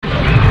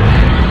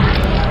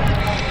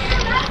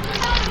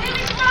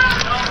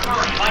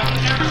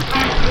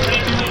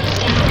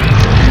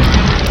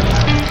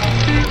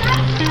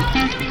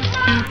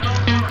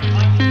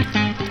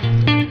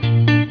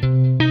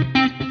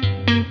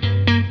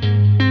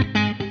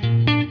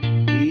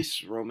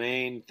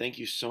thank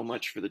you so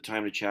much for the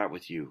time to chat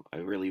with you. I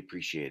really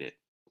appreciate it.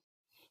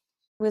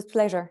 With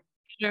pleasure.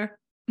 Sure.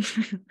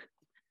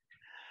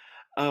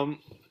 Um,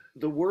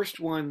 the worst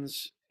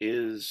ones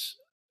is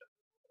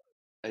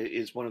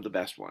one of the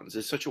best ones.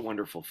 It's such a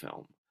wonderful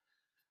film.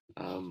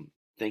 Um,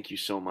 Thank you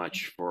so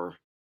much for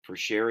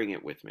sharing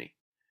it with me.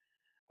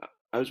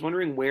 I was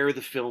wondering where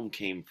the film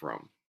came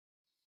from.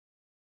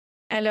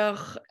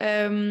 Alors,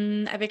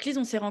 avec Lise,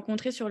 on s'est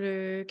rencontrés sur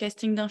le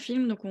casting d'un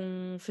film. Donc,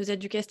 on faisait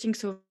du casting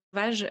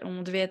sauvage.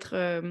 On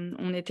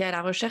était à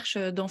la recherche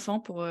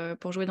d'enfants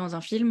pour jouer dans un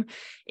film.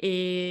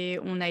 Et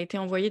on a été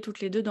envoyés toutes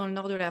les deux dans le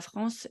nord de la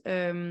France.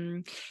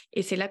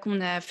 Et c'est là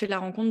qu'on a fait la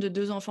rencontre de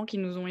deux enfants qui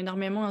nous ont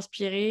énormément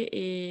inspirés.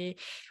 Et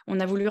on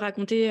a voulu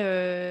raconter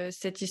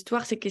cette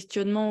histoire, ces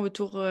questionnements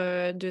autour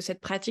de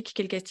cette pratique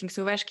qu'est le casting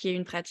sauvage, qui est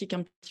une pratique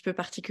un petit peu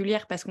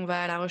particulière parce qu'on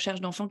va à la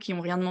recherche d'enfants qui n'ont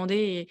rien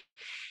demandé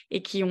et à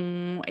qui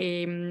on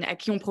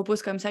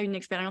propose comme ça une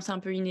expérience un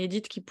peu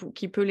inédite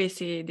qui peut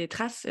laisser des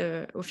traces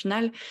au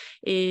final.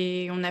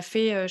 Et on a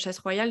fait Chasse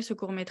Royale, ce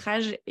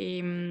court-métrage,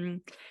 et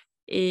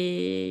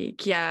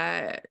qui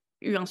a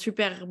eu un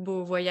super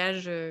beau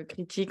voyage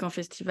critique en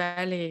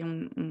festival et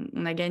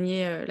on a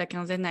gagné la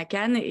quinzaine à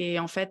Cannes. Et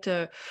en fait,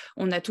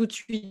 on a tout de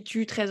suite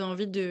eu très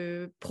envie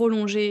de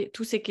prolonger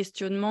tous ces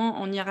questionnements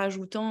en y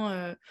rajoutant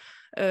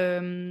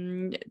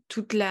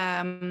toute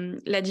la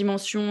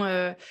dimension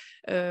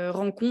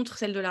rencontre,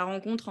 celle de la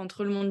rencontre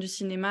entre le monde du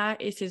cinéma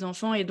et ses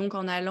enfants, et donc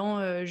en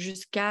allant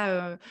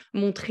jusqu'à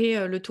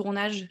montrer le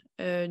tournage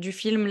du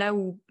film là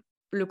où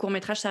le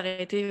court-métrage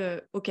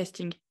s'arrêtait au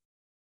casting.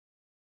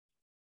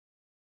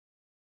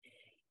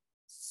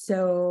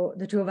 So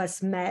the two of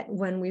us met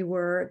when we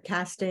were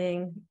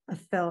casting a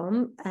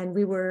film, and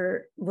we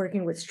were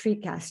working with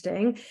street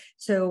casting.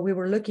 So we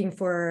were looking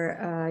for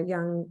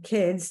young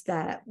kids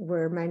that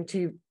were meant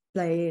to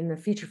play in a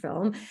feature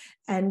film.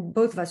 And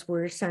both of us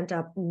were sent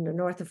up in the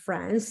north of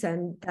France.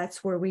 And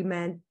that's where we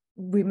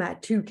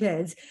met two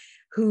kids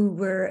who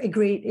were a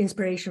great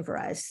inspiration for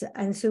us.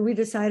 And so we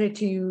decided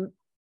to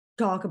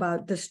talk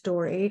about the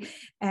story,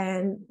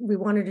 and we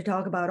wanted to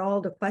talk about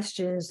all the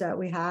questions that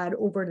we had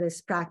over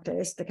this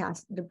practice,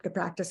 the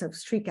practice of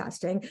street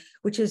casting,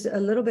 which is a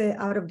little bit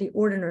out of the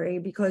ordinary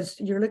because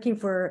you're looking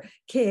for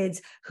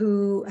kids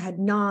who had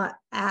not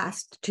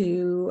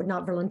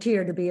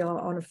volunteered to be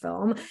on a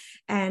film,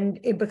 and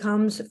it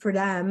becomes for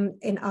them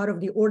an out of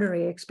the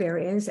ordinary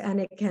experience,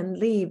 and it can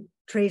leave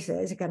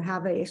traces. It can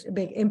have a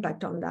big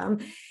impact on them.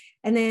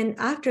 And then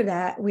after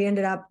that, we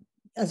ended up,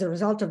 as a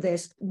result of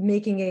this,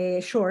 making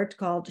a short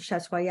called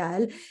Chasse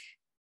Royale.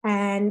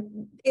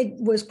 And it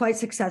was quite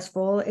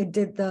successful. It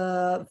did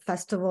the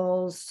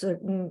festival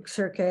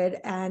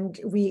circuit, and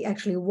we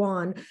actually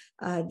won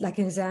La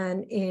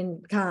Quinzaine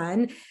in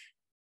Cannes.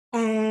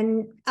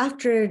 And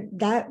after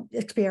that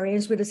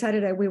experience, we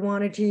decided that we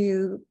wanted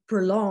to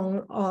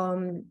prolong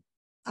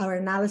our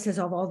analysis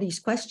of all these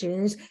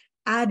questions,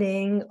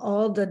 adding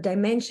all the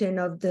dimension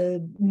of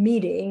the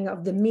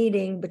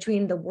meeting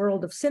between the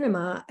world of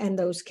cinema and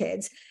those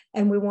kids.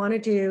 And we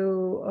wanted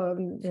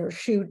to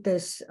shoot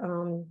this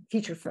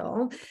feature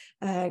film,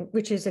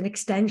 which is an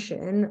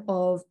extension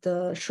of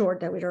the short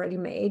that we'd already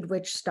made,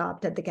 which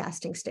stopped at the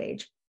casting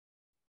stage.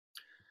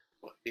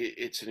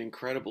 It's an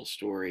incredible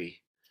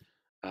story,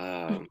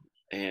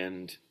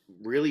 and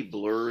really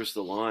blurs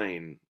the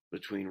line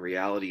between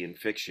reality and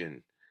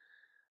fiction.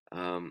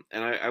 And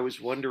I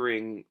was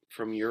wondering,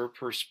 from your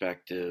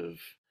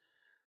perspective,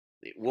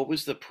 what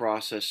was the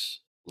process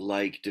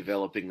like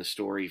developing the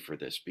story for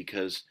this?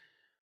 Because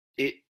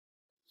it,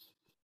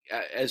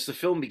 as the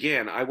film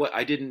began,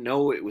 I didn't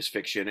know it was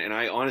fiction, and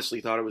I honestly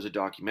thought it was a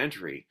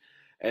documentary,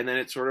 and then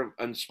it sort of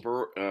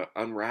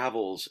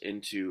unravels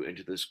into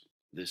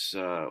this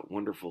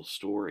wonderful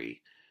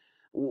story.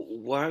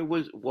 What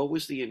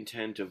was the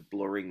intent of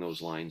blurring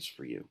those lines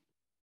for you?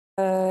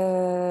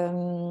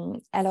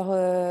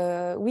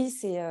 Oui,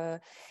 il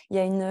y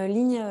a une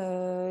ligne,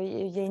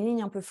 il y a une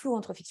ligne un peu floue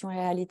entre fiction et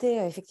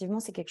réalité. Effectivement,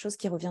 c'est quelque chose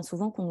qui revient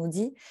souvent, qu'on nous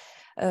dit.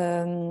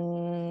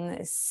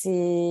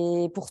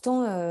 C'est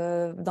pourtant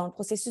dans le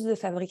processus de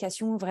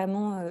fabrication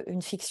vraiment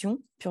une fiction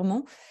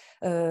purement,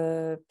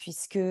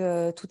 puisque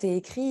tout est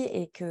écrit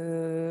et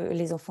que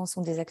les enfants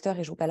sont des acteurs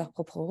et jouent pas leur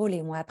propre rôle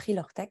et ont appris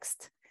leur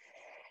texte.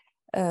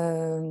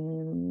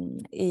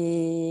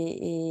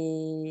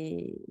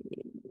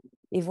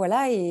 Et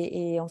voilà,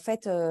 et en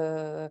fait,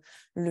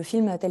 le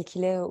film tel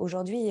qu'il est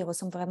aujourd'hui, il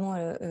ressemble vraiment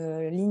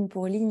ligne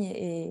pour ligne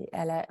et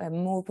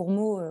mot pour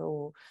mot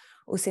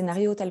au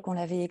scénario tel qu'on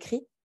l'avait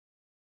écrit.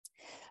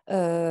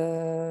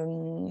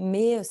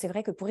 Mais c'est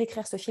vrai que pour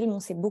écrire ce film, on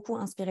s'est beaucoup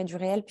inspiré du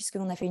réel,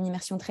 puisqu'on a fait une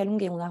immersion très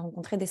longue et on a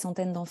rencontré des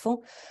centaines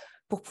d'enfants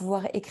pour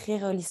pouvoir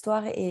écrire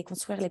l'histoire et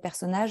construire les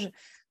personnages.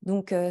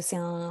 Donc, c'est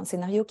un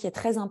scénario qui est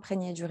très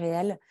imprégné du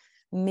réel,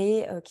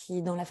 mais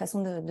qui, dans la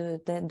façon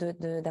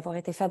d'avoir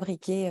été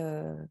fabriqué,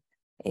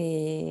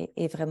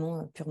 est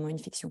vraiment purement une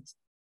fiction.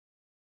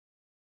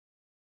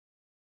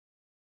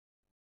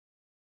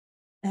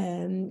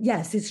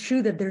 Yes, it's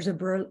true that there's a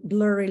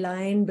blurry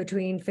line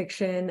between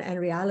fiction and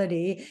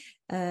reality.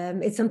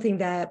 It's something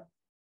that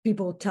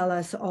people tell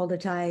us all the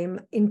time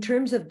in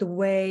terms of the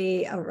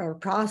way our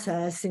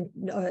process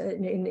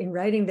in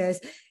writing this.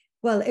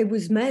 Well, it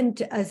was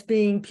meant as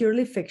being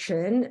purely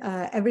fiction.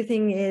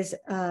 Everything is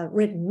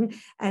written,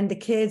 and the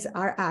kids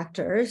are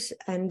actors,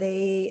 and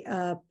they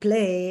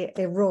play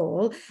a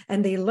role,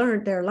 and they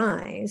learn their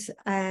lines.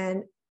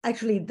 And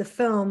actually, the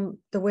film,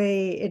 the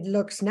way it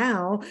looks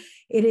now,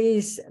 it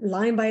is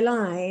line by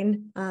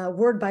line,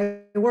 word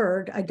by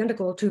word,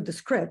 identical to the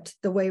script,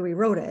 the way we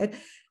wrote it.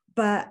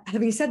 But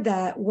having said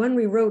that, when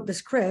we wrote the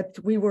script,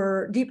 we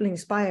were deeply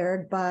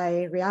inspired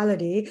by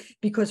reality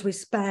because we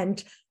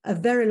spent a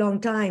very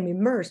long time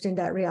immersed in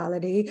that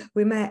reality.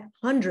 We met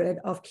hundreds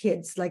of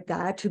kids like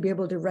that to be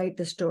able to write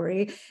the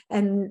story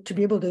and to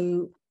be able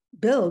to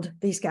build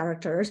these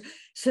characters.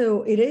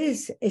 So it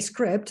is a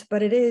script,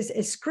 but it is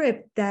a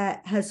script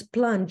that has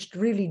plunged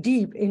really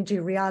deep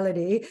into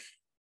reality.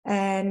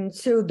 And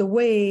so the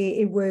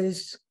way it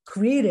was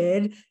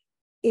created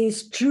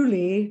is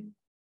truly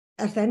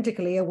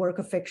authentically a work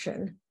of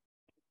fiction.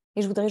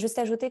 Et je voudrais juste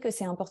ajouter que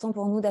c'est important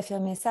pour nous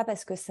d'affirmer ça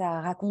parce que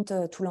ça raconte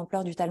toute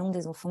l'ampleur du talent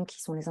des enfants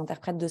qui sont les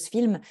interprètes de ce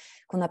film,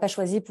 qu'on n'a pas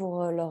choisi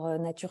pour leur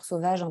nature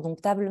sauvage,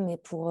 indomptable, mais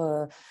pour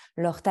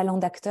leur talent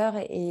d'acteur.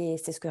 Et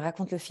c'est ce que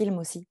raconte le film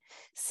aussi.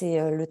 C'est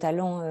le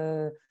talent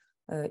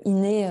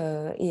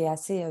inné et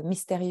assez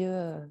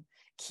mystérieux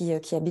qui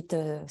habite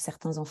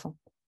certains enfants.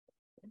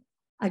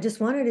 I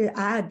just wanted to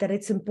add that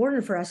it's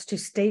important for us to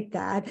state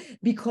that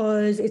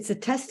because it's a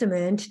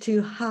testament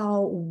to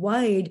how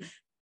wide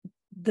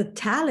the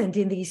talent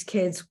in these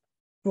kids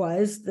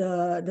was,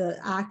 the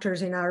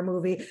actors in our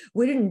movie.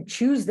 We didn't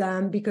choose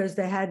them because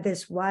they had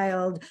this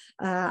wild,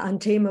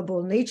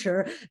 untamable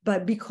nature,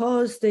 but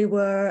because they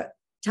were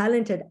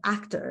talented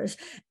actors.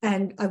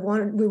 And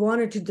we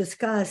wanted to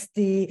discuss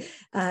the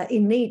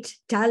innate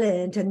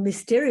talent and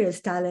mysterious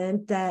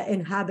talent that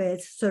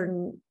inhabits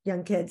certain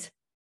young kids.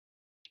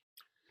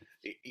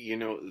 You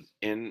know,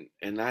 and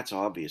that's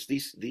obvious.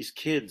 These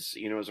kids,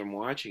 you know, as I'm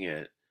watching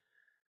it,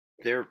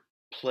 they're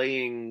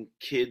playing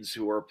kids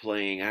who are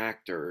playing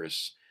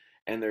actors,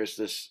 and there's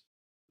this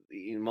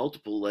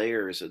multiple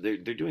layers. They're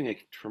doing a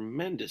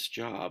tremendous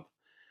job.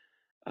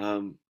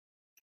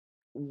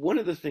 One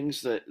of the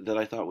things that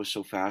I thought was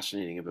so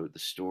fascinating about the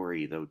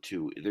story, though,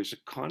 too, there's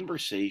a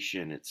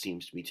conversation it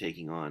seems to be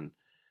taking on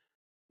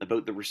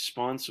about the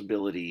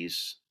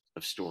responsibilities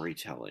of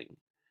storytelling.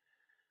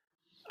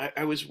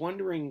 I was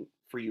wondering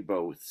for you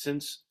both,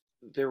 since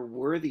there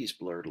were these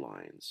blurred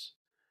lines,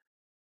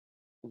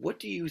 what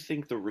do you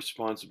think the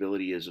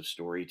responsibility is of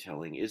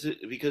storytelling? Is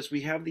it because we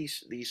have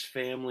these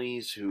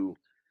families who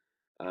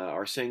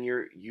are saying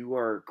you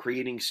are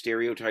creating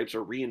stereotypes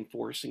or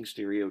reinforcing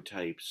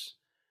stereotypes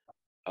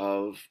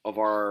of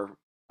our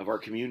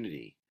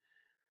community?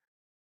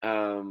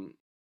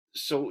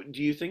 So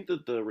do you think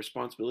that the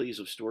responsibilities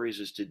of stories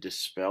is to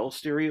dispel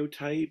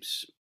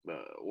stereotypes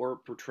or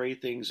portray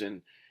things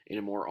in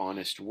a more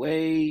honest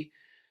way?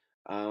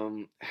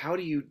 How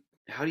do you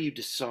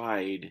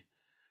decide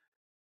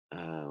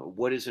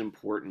what is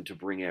important to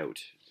bring out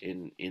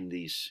in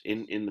the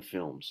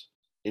films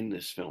in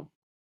this film?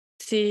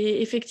 C'est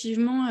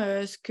effectivement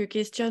ce que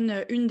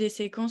questionne une des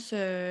séquences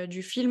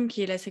du film,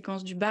 qui est la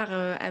séquence du bar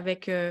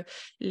avec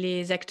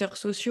les acteurs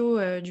sociaux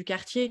du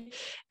quartier.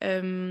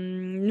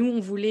 Nous, on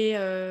voulait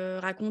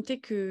raconter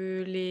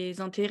que les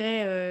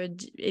intérêts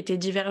étaient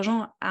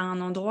divergents à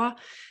un endroit,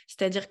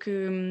 c'est-à-dire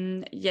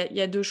qu'il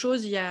y a deux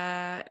choses. Il y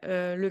a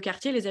le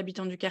quartier, les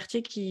habitants du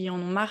quartier qui en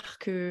ont marre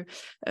que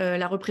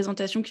la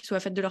représentation qui soit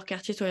faite de leur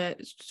quartier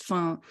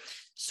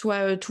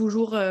soit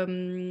toujours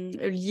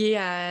liée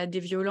à des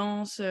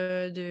violences,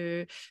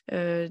 de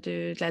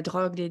la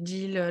drogue, des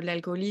deals, de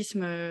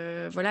l'alcoolisme,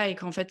 voilà, et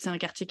qu'en fait c'est un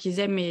quartier qu'ils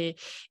aiment et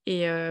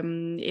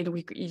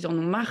donc ils en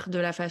ont marre de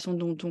la façon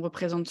dont on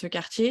représente ce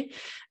quartier.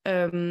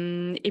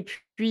 Et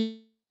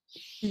puis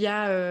il y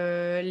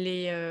a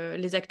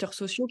les acteurs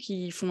sociaux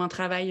qui font un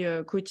travail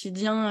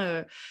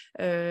quotidien,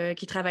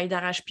 qui travaillent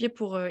d'arrache-pied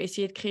pour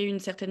essayer de créer une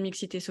certaine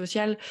mixité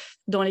sociale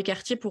dans les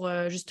quartiers pour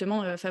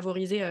justement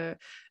favoriser,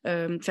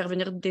 faire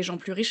venir des gens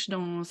plus riches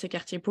dans ces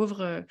quartiers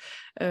pauvres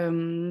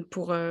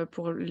pour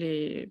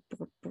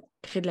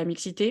créer de la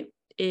mixité.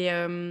 Et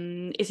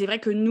c'est vrai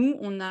que nous,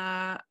 on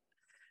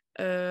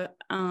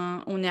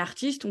est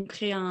artiste, on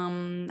crée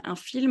un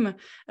film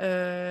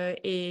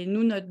et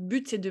nous, notre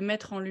but, c'est de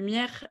mettre en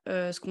lumière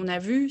ce qu'on a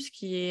vu, ce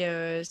qui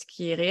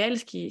est réel,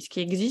 ce qui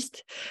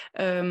existe.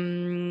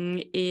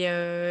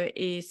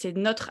 Et c'est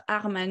notre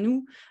arme à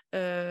nous.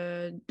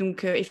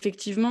 Donc,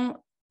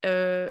 effectivement,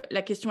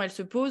 la question, elle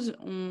se pose.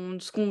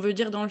 Ce qu'on veut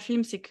dire dans le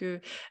film, c'est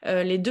que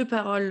les deux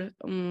paroles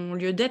ont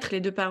lieu d'être,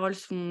 les deux paroles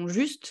sont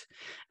justes.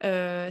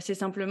 C'est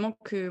simplement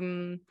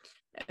que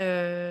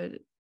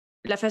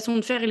la façon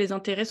de faire et les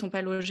intérêts sont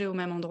pas logés au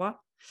même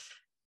endroit.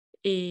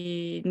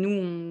 Et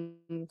nous,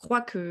 on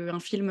croit qu'un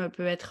film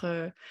peut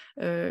être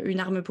une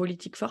arme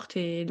politique forte,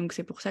 et donc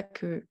c'est pour ça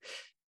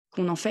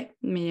qu'on en fait,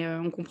 mais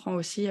on comprend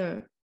aussi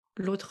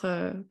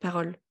l'autre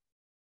parole.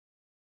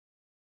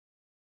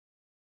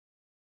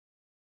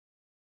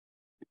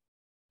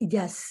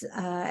 Yes,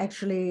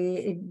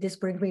 actually, this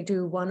brings me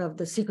to one of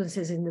the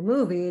sequences in the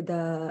movie,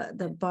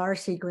 the bar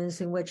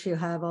sequence in which you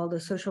have all the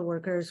social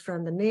workers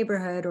from the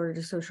neighborhood or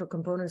the social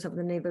components of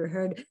the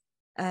neighborhood.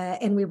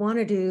 And we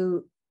wanted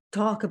to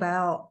talk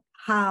about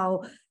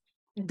how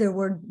there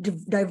were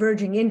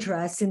diverging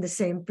interests in the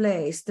same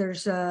place.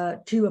 There's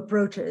two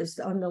approaches.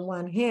 On the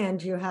one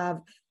hand, you have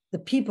the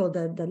people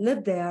that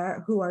live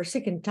there who are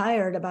sick and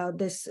tired about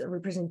this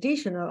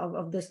representation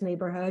of this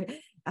neighborhood,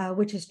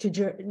 which is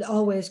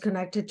always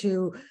connected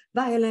to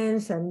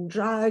violence and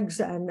drugs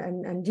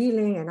and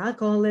dealing and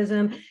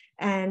alcoholism.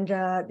 And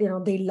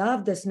they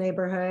love this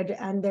neighborhood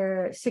and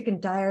they're sick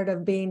and tired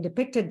of being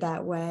depicted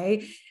that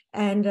way.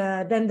 And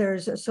then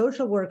there's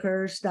social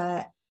workers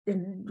that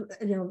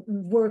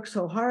work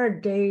so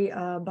hard day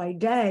by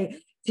day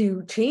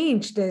to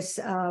change this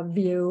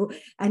view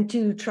and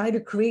to try to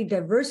create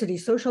diversity,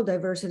 social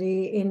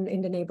diversity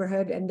in the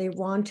neighborhood. And they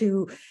want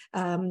to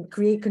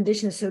create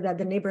conditions so that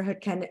the neighborhood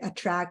can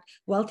attract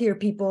wealthier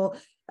people,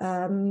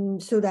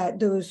 so that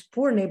those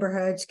poor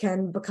neighborhoods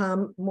can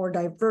become more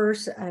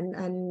diverse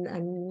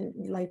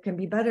and life can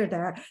be better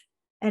there.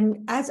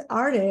 And as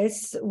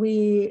artists,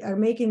 we are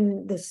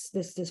making this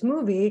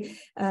movie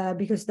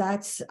because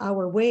that's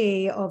our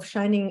way of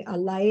shining a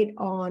light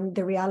on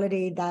the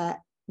reality that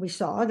we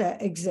saw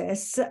that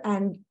exists.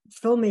 And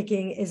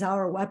filmmaking is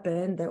our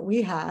weapon that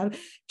we have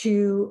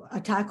to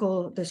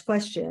tackle this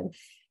question.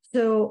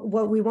 So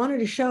what we wanted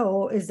to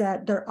show is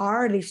that there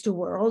are these two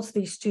worlds,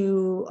 these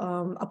two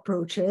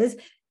approaches,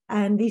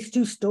 and these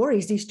two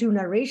stories, these two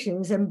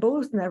narrations, and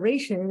both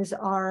narrations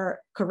are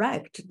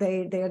correct.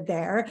 They're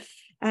there.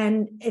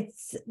 And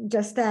it's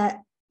just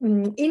that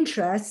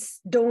interests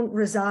don't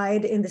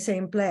reside in the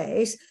same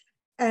place.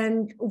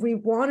 And we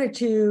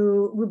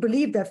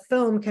believe that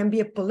film can be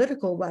a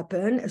political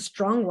weapon, a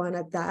strong one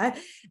at that.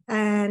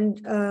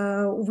 And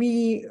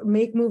we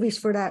make movies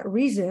for that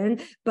reason,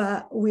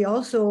 but we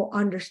also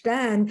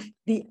understand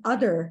the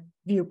other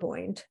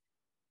viewpoint.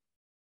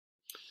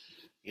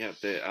 Yeah,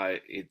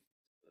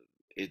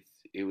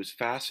 it was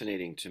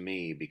fascinating to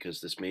me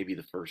because this may be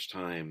the first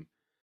time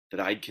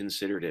that I'd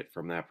considered it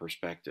from that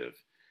perspective.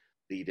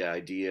 The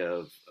idea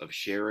of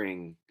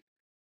sharing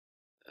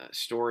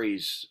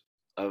stories,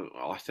 of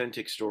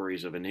authentic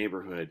stories of a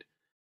neighborhood,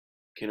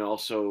 can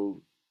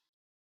also,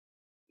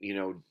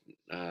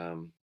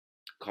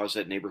 cause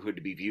that neighborhood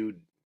to be viewed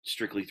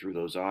strictly through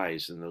those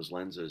eyes and those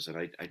lenses. And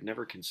I'd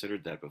never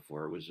considered that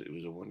before. It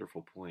was a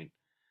wonderful point.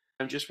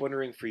 I'm just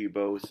wondering for you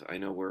both. I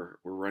know we're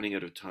running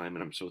out of time,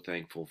 and I'm so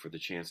thankful for the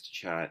chance to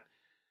chat.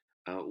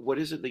 What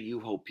is it that you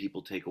hope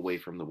people take away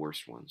from The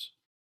Worst Ones?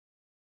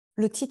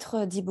 Le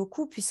titre dit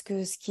beaucoup,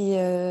 puisque ce qui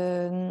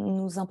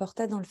nous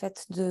importait dans le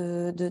fait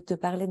de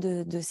parler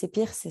de ces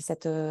pires,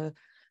 c'est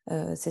un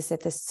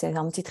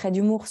petit trait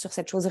d'humour sur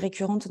cette chose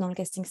récurrente dans le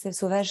casting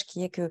sauvage,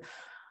 qui est que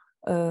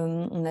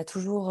on est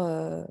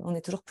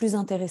toujours plus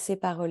intéressé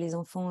par les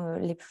enfants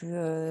les plus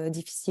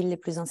difficiles, les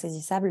plus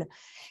insaisissables,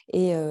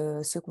 et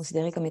ceux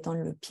considérés comme étant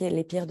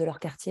les pires de leur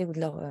quartier ou de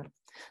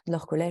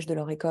leur collège, de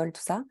leur école,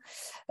 tout ça.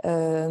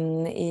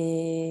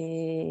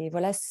 Et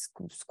voilà, ce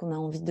qu'on a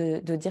envie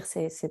de dire,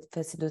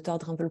 c'est de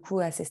tordre un peu le cou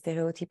à ces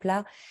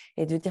stéréotypes-là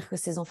et de dire que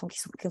ces enfants qui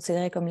sont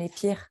considérés comme les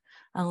pires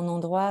à un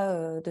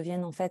endroit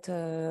deviennent en fait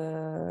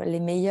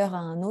les meilleurs à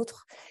un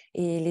autre,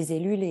 et les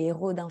élus, les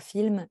héros d'un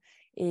film.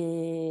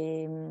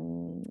 Et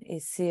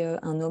c'est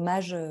un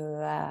hommage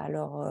à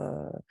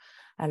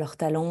leur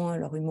talent,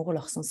 leur humour,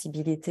 leur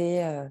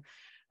sensibilité,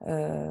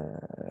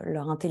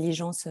 leur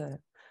intelligence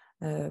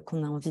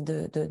qu'on a envie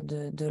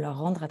de leur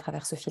rendre à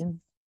travers ce film.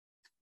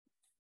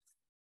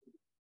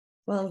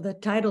 Well, the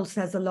title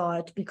says a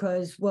lot,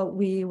 because what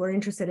we were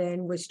interested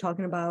in was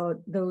talking about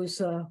those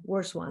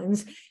worst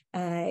ones.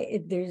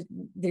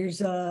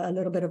 There's a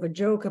little bit of a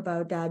joke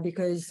about that,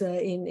 because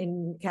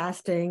in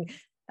casting,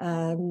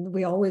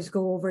 we always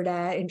go over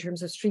that in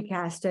terms of street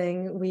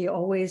casting. We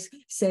always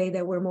say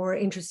that we're more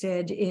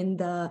interested in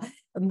the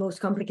most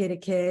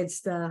complicated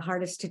kids, the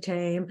hardest to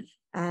tame,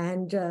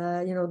 and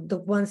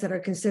the ones that are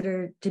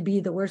considered to be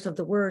the worst of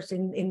the worst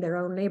in their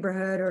own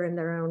neighborhood or in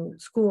their own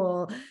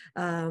school.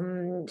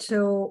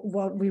 So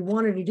what we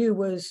wanted to do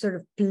was sort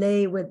of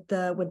play with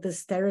the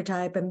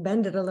stereotype and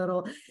bend it a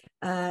little,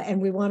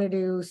 and we wanted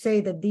to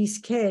say that these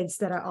kids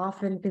that are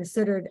often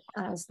considered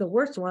as the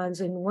worst ones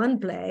in one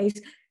place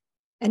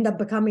end up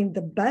becoming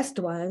the best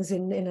ones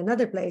in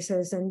other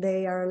places, and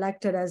they are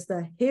elected as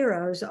the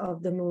heroes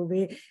of the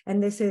movie.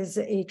 And this is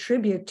a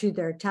tribute to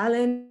their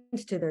talent,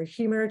 to their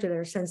humor, to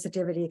their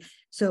sensitivity.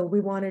 So we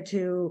wanted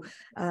to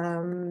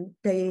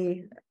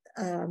pay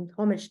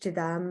homage to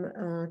them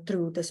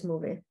through this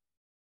movie.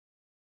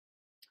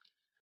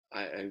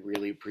 I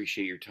really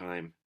appreciate your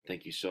time.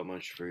 Thank you so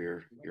much for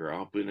your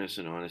openness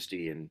and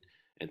honesty, and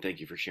thank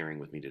you for sharing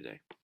with me today.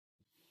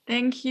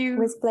 Thank you.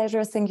 With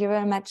pleasure. Thank you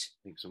very much.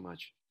 Thanks so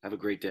much. Have a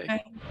great day.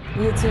 Bye.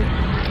 You too.